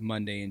Hotel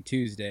Monday and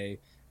Tuesday?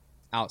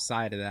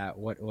 Outside of that,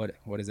 what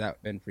has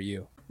that been for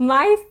you?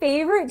 My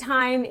favorite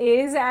time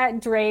is at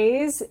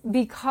Dre's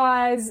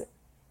because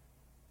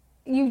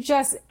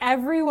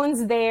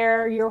everyone's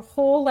there, your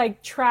whole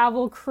like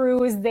travel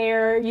crew is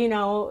there.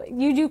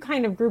 You do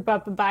kind of group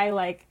up by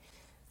like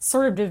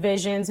sort of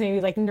divisions, maybe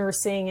like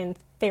nursing and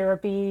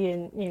therapy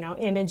and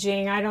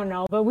imaging, I don't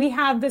know, but we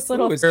have this Ooh,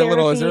 little is there a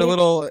therapy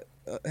little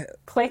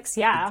cliques.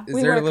 Yeah, is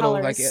we there a wear little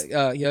like colors.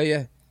 yeah,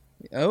 yeah.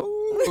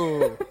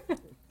 Oh,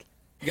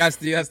 you guys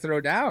throw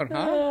down,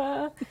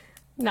 huh?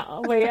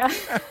 No, but yeah.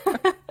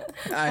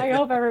 I I,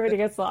 hope everybody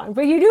gets along.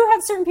 But you do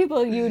have certain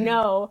people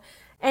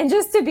and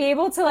just to be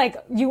able to like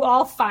you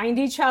all find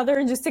each other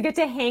and just to get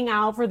to hang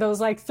out for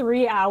those like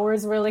 3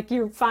 hours where like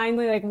you're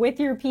finally like with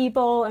your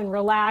people and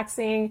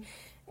relaxing,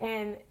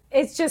 and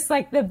it's just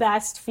like the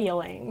best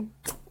feeling.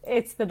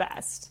 It's the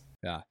best.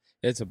 yeah,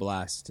 it's a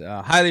blast.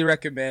 Highly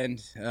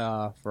recommend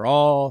for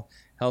all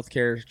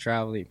healthcare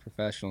traveling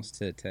professionals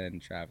to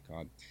attend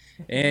TravCon.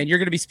 And you're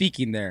going to be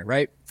speaking there,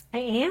 right? I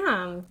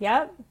am.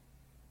 Yep.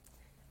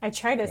 I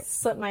try to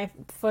slip my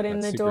foot in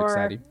That's the super door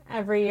exciting.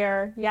 every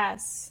year.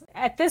 Yes.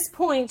 At this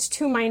point,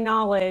 to my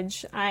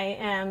knowledge, I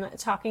am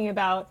talking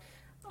about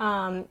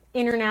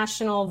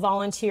international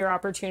volunteer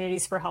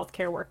opportunities for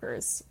healthcare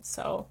workers.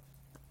 So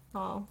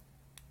I'll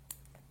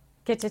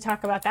get to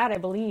talk about that, I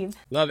believe.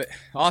 Love it.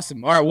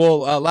 Awesome. All right.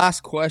 Well,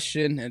 last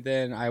question, and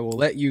then I will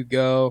let you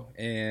go.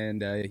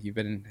 And you've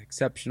been an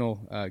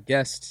exceptional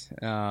guest.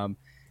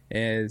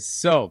 Is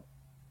so.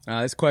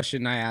 This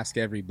question I ask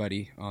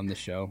everybody on the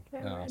show.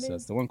 Get So ready.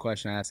 it's the one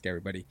question I ask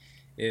everybody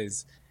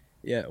is,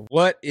 yeah,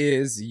 what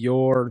is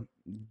your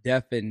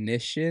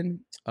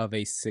definition of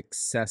a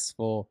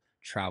successful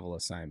travel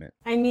assignment?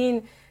 I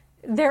mean,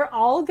 they're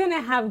all going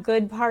to have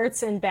good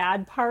parts and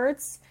bad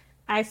parts.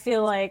 I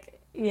feel like,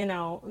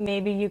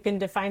 maybe you can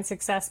define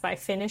success by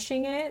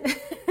finishing it.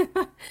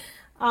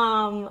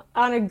 On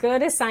a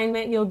good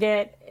assignment, you'll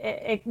get,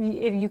 if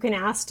you can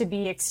ask to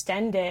be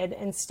extended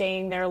and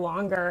staying there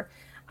longer.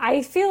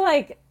 I feel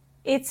like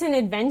it's an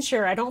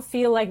adventure. I don't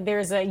feel like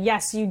there's a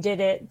yes, you did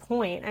it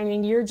point. I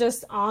mean, you're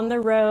just on the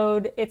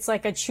road. It's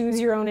like a choose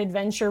your own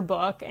adventure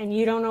book, and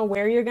you don't know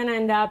where you're going to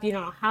end up. You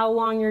don't know how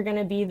long you're going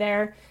to be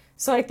there.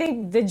 So I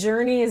think the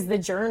journey is the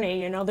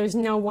journey. There's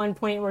no one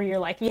point where you're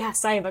like,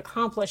 yes, I have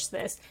accomplished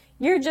this.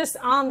 You're just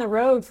on the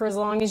road for as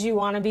long as you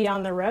want to be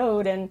on the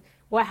road. And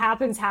what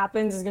happens.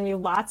 There's going to be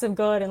lots of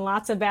good and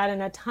lots of bad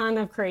and a ton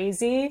of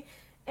crazy.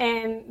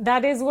 And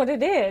that is what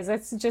it is.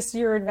 It's just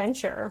your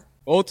adventure.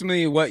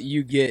 Ultimately, what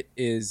you get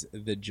is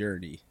the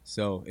journey.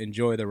 So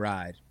enjoy the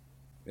ride,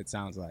 it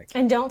sounds like.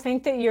 And don't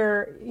think that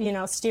you're,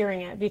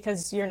 steering it,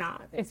 because you're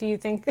not. If you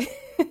think,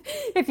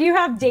 if you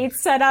have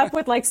dates set up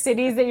with like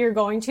cities that you're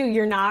going to,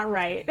 you're not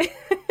right.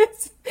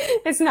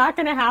 It's not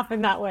going to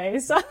happen that way.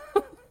 So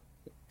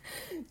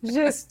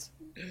just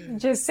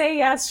say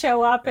yes,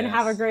 show up, and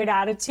have a great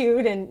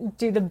attitude, and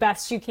do the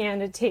best you can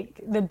to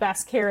take the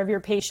best care of your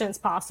patients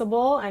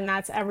possible. And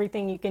that's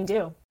everything you can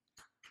do.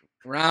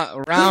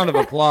 Round of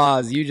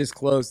applause. You just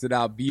closed it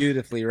out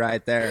beautifully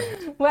right there.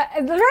 Well,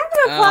 the round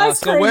of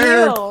applause for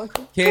you.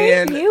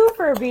 Thank you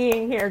for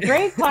being here.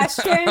 Great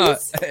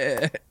questions.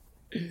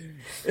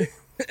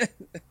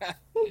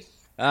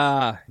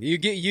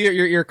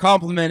 Your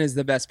compliment is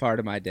the best part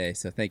of my day.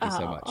 So thank you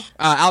so much.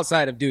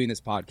 Outside of doing this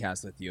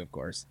podcast with you, of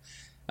course.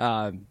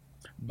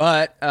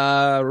 But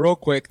real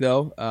quick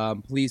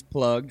though, please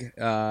plug.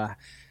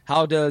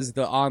 How does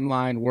the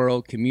online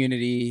world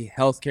community,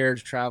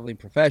 healthcare traveling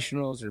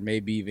professionals, or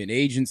maybe even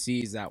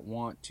agencies that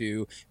want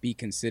to be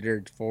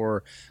considered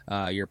for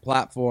your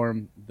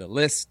platform, The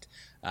List,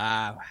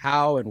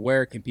 how and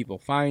where can people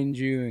find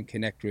you and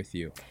connect with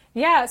you?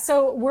 Yeah,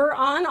 so we're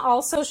on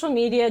all social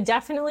media.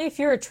 Definitely, if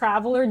you're a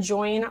traveler,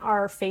 join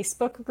our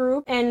Facebook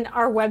group. And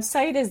our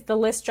website is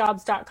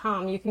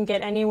thelistjobs.com. You can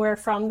get anywhere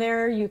from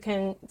there. You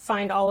can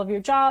find all of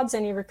your jobs,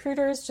 any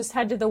recruiters. Just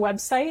head to the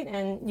website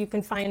and you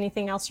can find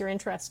anything else you're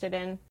interested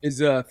in. Is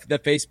the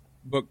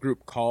Facebook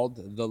group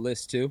called The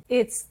List too?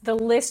 It's The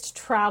List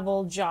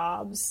Travel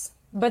Jobs.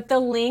 But the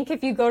link,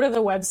 if you go to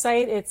the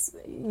website,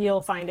 you'll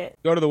find it.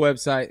 Go to the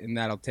website and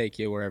that'll take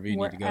you wherever you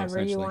need to go.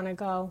 Wherever you want to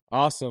go.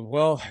 Awesome.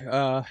 Well,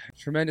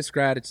 tremendous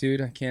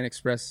gratitude. I can't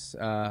express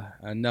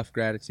enough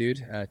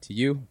gratitude to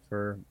you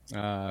for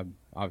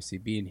obviously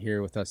being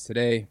here with us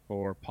today,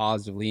 for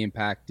positively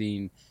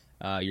impacting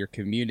your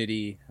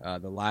community,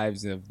 the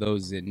lives of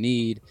those in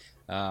need,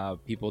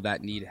 people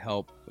that need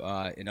help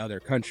in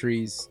other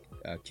countries,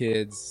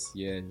 kids.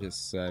 Yeah,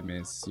 just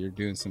you're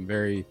doing some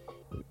very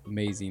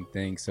amazing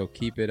things. So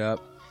keep it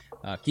up.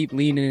 Keep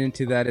leaning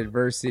into that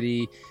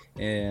adversity.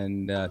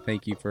 And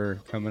thank you for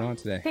coming on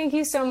today. Thank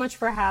you so much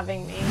for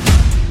having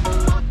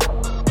me.